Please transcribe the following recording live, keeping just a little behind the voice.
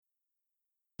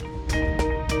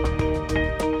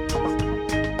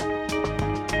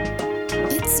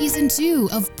Season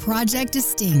 2 of Project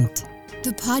Distinct,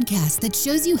 the podcast that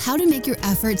shows you how to make your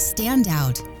efforts stand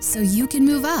out so you can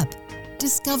move up.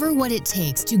 Discover what it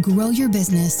takes to grow your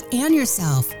business and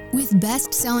yourself with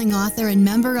best-selling author and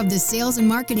member of the Sales and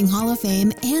Marketing Hall of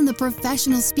Fame and the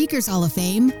Professional Speakers Hall of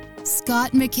Fame,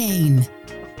 Scott McKain.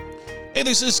 Hey,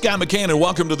 this is Scott McKain, and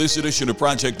welcome to this edition of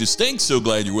Project Distinct. So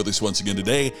glad you're with us once again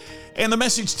today. And the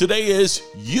message today is,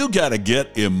 you got to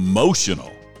get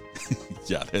emotional.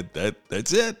 Yeah,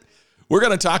 that's it. We're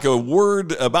going to talk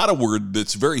about a word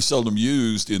that's very seldom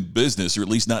used in business, or at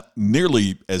least not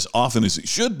nearly as often as it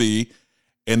should be.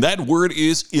 And that word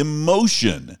is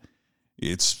emotion.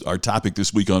 It's our topic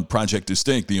this week on Project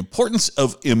Distinct, the importance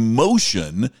of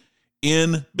emotion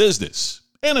in business.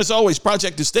 And as always,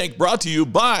 Project Distinct brought to you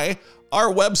by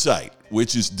our website,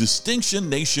 which is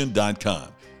distinctionnation.com,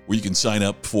 where you can sign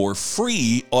up for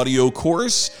free audio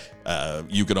course.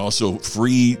 You can also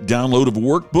free download of a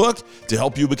workbook to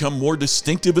help you become more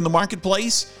distinctive in the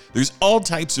marketplace. There's all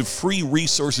types of free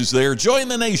resources there. Join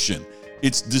the nation.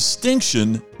 It's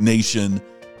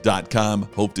distinctionnation.com.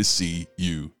 Hope to see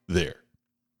you there.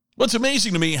 Well, it's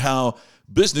amazing to me how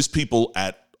business people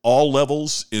at all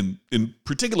levels, in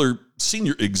particular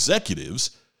senior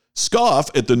executives, scoff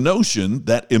at the notion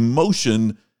that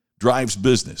emotion drives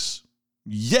business.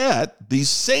 Yet, these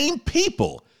same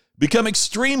people become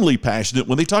extremely passionate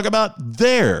when they talk about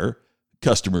their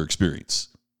customer experience.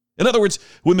 In other words,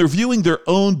 when they're viewing their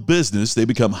own business, they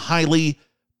become highly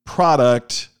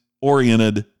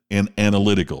product-oriented and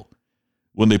analytical.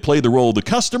 When they play the role of the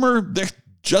customer, they're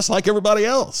just like everybody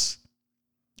else.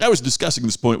 I was discussing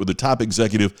this point with a top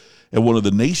executive at one of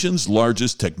the nation's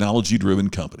largest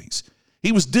technology-driven companies.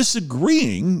 He was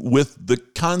disagreeing with the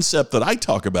concept that I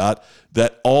talk about,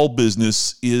 that all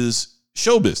business is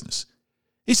show business.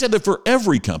 He said that for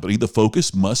every company, the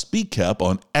focus must be kept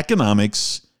on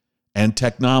economics and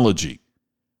technology.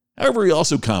 However, he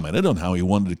also commented on how he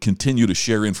wanted to continue to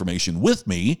share information with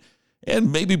me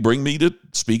and maybe bring me to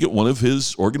speak at one of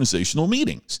his organizational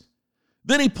meetings.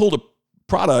 Then he pulled a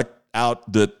product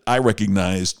out that I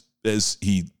recognized as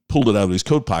he pulled it out of his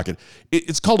coat pocket.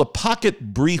 It's called a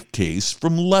pocket briefcase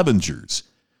from Levenger's.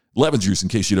 Levenger's, in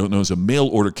case you don't know, is a mail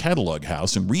order catalog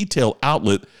house and retail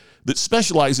outlet that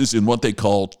specializes in what they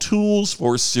call tools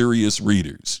for serious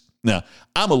readers. Now,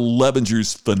 I'm a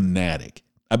Levenger's fanatic.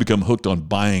 I become hooked on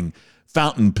buying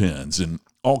fountain pens and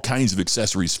all kinds of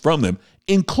accessories from them,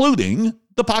 including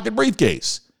the pocket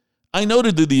briefcase. I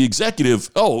noted to the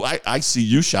executive, I see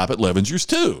you shop at Levenger's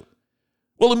too.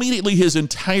 Well, immediately his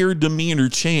entire demeanor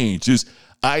changed. His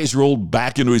eyes rolled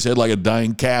back into his head like a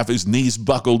dying calf. His knees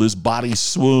buckled. His body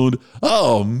swooned.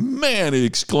 "Oh, man," he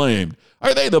exclaimed.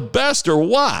 "Are they the best or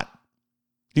what?"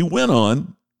 He went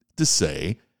on to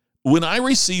say, "When I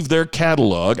receive their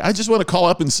catalog, I just want to call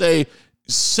up and say,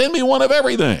 send me one of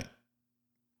everything."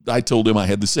 I told him I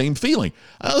had the same feeling.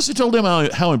 I also told him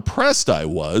how impressed I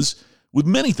was with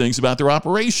many things about their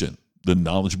operation. The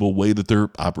knowledgeable way that their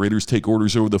operators take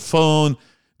orders over the phone,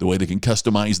 the way they can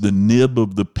customize the nib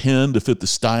of the pen to fit the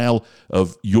style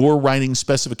of your writing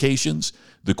specifications,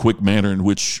 the quick manner in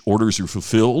which orders are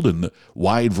fulfilled, and the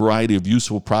wide variety of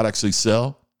useful products they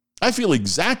sell. "I feel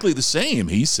exactly the same,"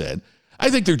 he said. "I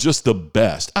think they're just the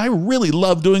best. I really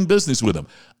love doing business with them.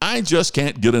 I just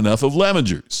can't get enough of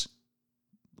Levenger's."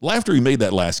 Well, after he made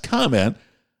that last comment,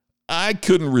 I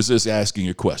couldn't resist asking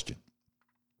a question.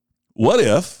 What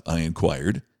if, I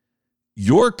inquired,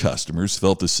 your customers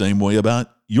felt the same way about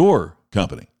your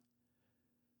company?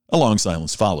 A long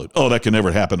silence followed. "Oh, that can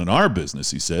never happen in our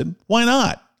business," he said. "Why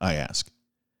not?" I asked.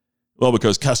 "Well,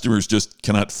 because customers just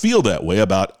cannot feel that way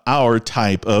about our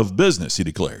type of business," he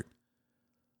declared.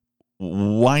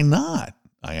 "Why not?"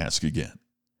 I asked again.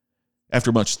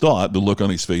 After much thought, the look on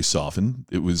his face softened.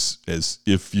 It was as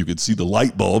if you could see the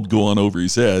light bulb go on over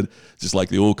his head, just like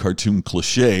the old cartoon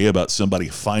cliche about somebody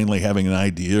finally having an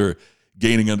idea or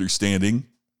gaining understanding.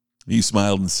 He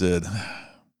smiled and said,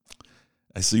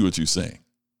 "I see what you're saying."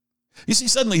 You see,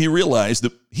 suddenly he realized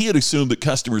that he had assumed that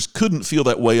customers couldn't feel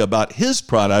that way about his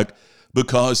product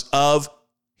because of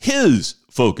his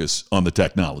focus on the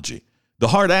technology, the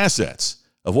hard assets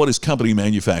of what his company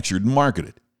manufactured and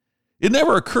marketed. It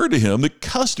never occurred to him that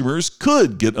customers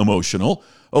could get emotional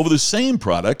over the same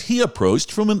product he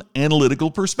approached from an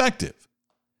analytical perspective.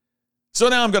 So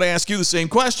now I'm going to ask you the same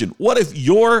question. What if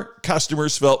your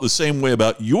customers felt the same way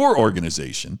about your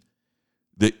organization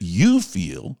that you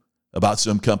feel about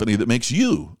some company that makes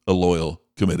you a loyal,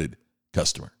 committed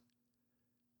customer?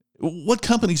 What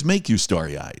companies make you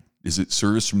starry-eyed? Is it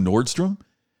service from Nordstrom?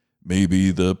 Maybe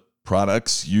the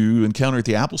products you encounter at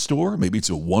the Apple Store? Maybe it's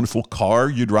a wonderful car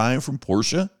you drive from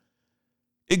Porsche?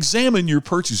 Examine your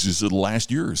purchases of the last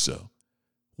year or so.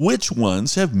 Which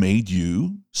ones have made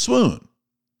you swoon?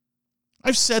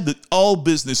 I've said that all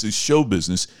business is show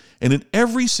business, and in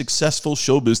every successful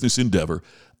show business endeavor,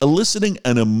 eliciting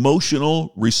an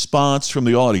emotional response from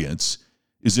the audience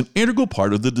is an integral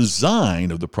part of the design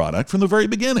of the product from the very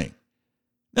beginning.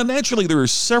 Now, naturally, there are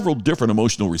several different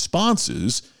emotional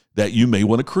responses that you may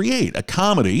want to create. A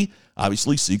comedy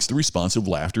obviously seeks the response of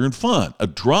laughter and fun. A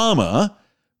drama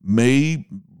may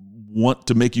want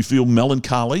to make you feel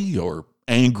melancholy or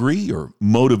angry or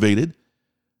motivated.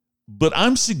 But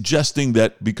I'm suggesting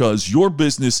that because your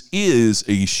business is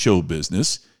a show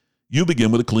business, you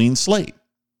begin with a clean slate.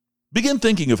 Begin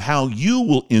thinking of how you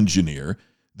will engineer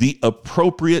the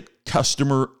appropriate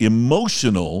customer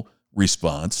emotional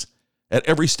response at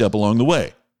every step along the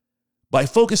way. By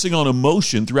focusing on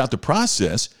emotion throughout the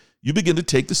process, you begin to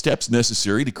take the steps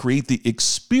necessary to create the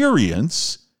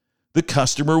experience the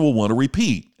customer will want to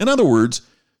repeat. In other words,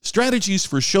 strategies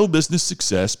for show business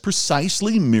success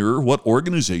precisely mirror what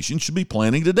organizations should be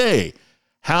planning today.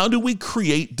 How do we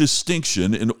create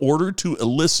distinction in order to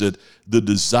elicit the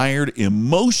desired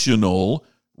emotional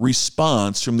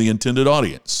response from the intended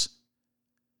audience?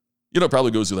 It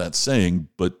probably goes without saying,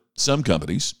 but some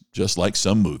companies, just like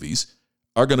some movies,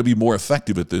 are going to be more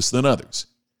effective at this than others.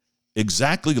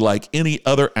 Exactly like any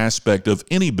other aspect of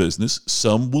any business,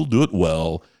 some will do it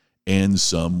well and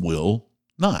some will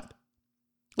not.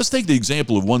 Let's take the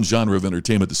example of one genre of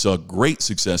entertainment that saw great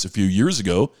success a few years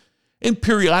ago and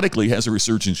periodically has a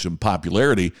resurgence in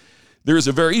popularity. There is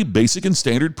a very basic and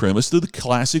standard premise to the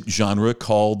classic genre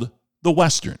called the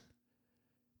Western.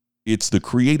 It's the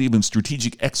creative and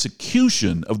strategic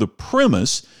execution of the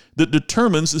premise that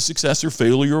determines the success or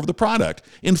failure of the product.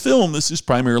 In film, this is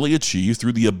primarily achieved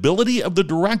through the ability of the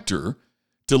director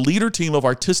to lead her team of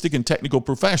artistic and technical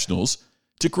professionals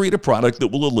to create a product that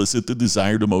will elicit the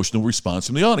desired emotional response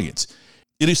from the audience.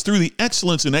 It is through the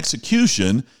excellence in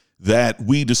execution that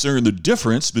we discern the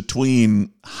difference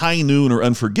between High Noon or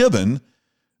Unforgiven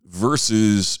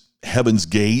versus Heaven's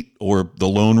Gate or The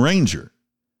Lone Ranger.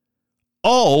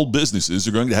 All businesses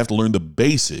are going to have to learn the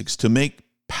basics to make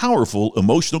powerful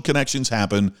emotional connections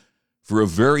happen for a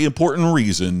very important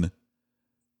reason,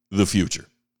 the future.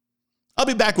 I'll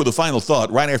be back with a final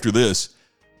thought right after this.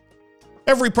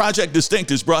 Every Project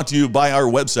Distinct is brought to you by our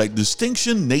website,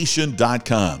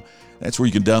 DistinctionNation.com. That's where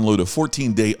you can download a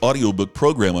 14-day audiobook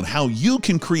program on how you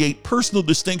can create personal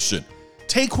distinction.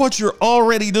 Take what you're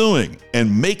already doing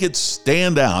and make it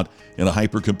stand out in a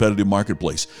hyper-competitive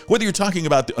marketplace. Whether you're talking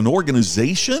about an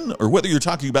organization or whether you're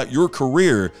talking about your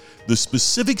career, the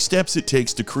specific steps it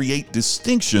takes to create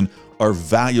distinction are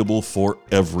valuable for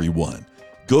everyone.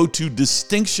 Go to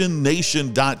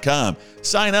DistinctionNation.com.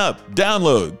 Sign up,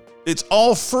 download. It's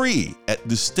all free at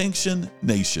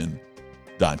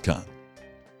DistinctionNation.com.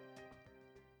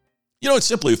 It's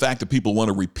simply a fact that people want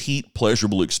to repeat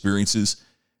pleasurable experiences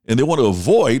and they want to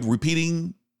avoid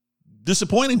repeating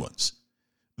disappointing ones.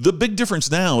 The big difference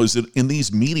now is that in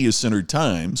these media-centered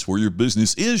times where your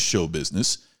business is show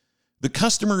business, the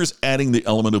customer is adding the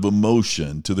element of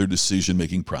emotion to their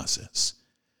decision-making process.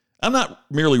 I'm not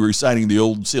merely reciting the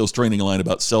old sales training line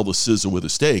about sell the sizzle with a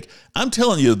steak. I'm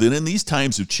telling you that in these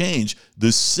times of change,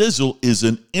 the sizzle is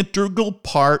an integral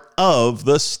part of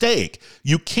the steak.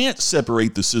 You can't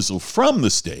separate the sizzle from the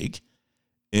steak,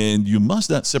 and you must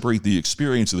not separate the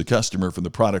experience of the customer from the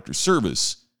product or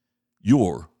service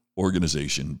your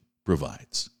organization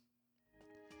provides.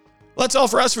 Well, that's all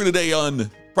for us for today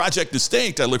on Project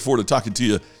Distinct. I look forward to talking to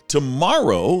you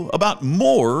tomorrow about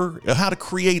more of how to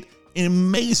create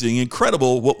amazing,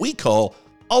 incredible, what we call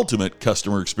ultimate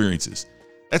customer experiences.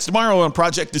 That's tomorrow on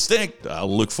Project Distinct.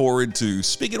 I'll look forward to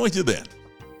speaking with you then.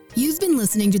 You've been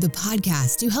listening to the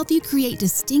podcast to help you create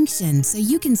distinction so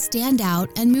you can stand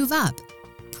out and move up.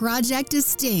 Project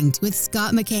Distinct with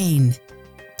Scott McKain.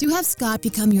 To have Scott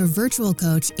become your virtual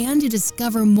coach and to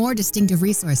discover more distinctive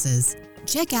resources,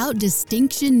 check out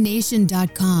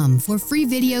DistinctionNation.com for free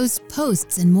videos,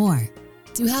 posts, and more.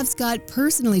 To have Scott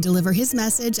personally deliver his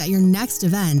message at your next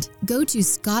event, go to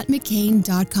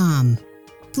ScottMcKain.com.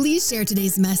 Please share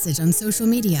today's message on social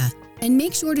media and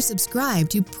make sure to subscribe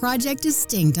to Project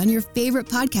Distinct on your favorite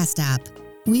podcast app.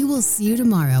 We will see you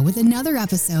tomorrow with another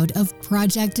episode of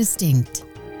Project Distinct.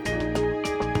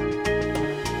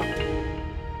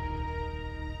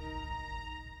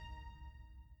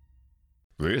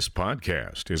 This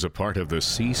podcast is a part of the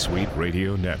C-Suite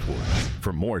Radio Network.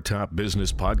 For more top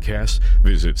business podcasts,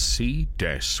 visit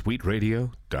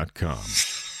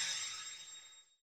c-suiteradio.com.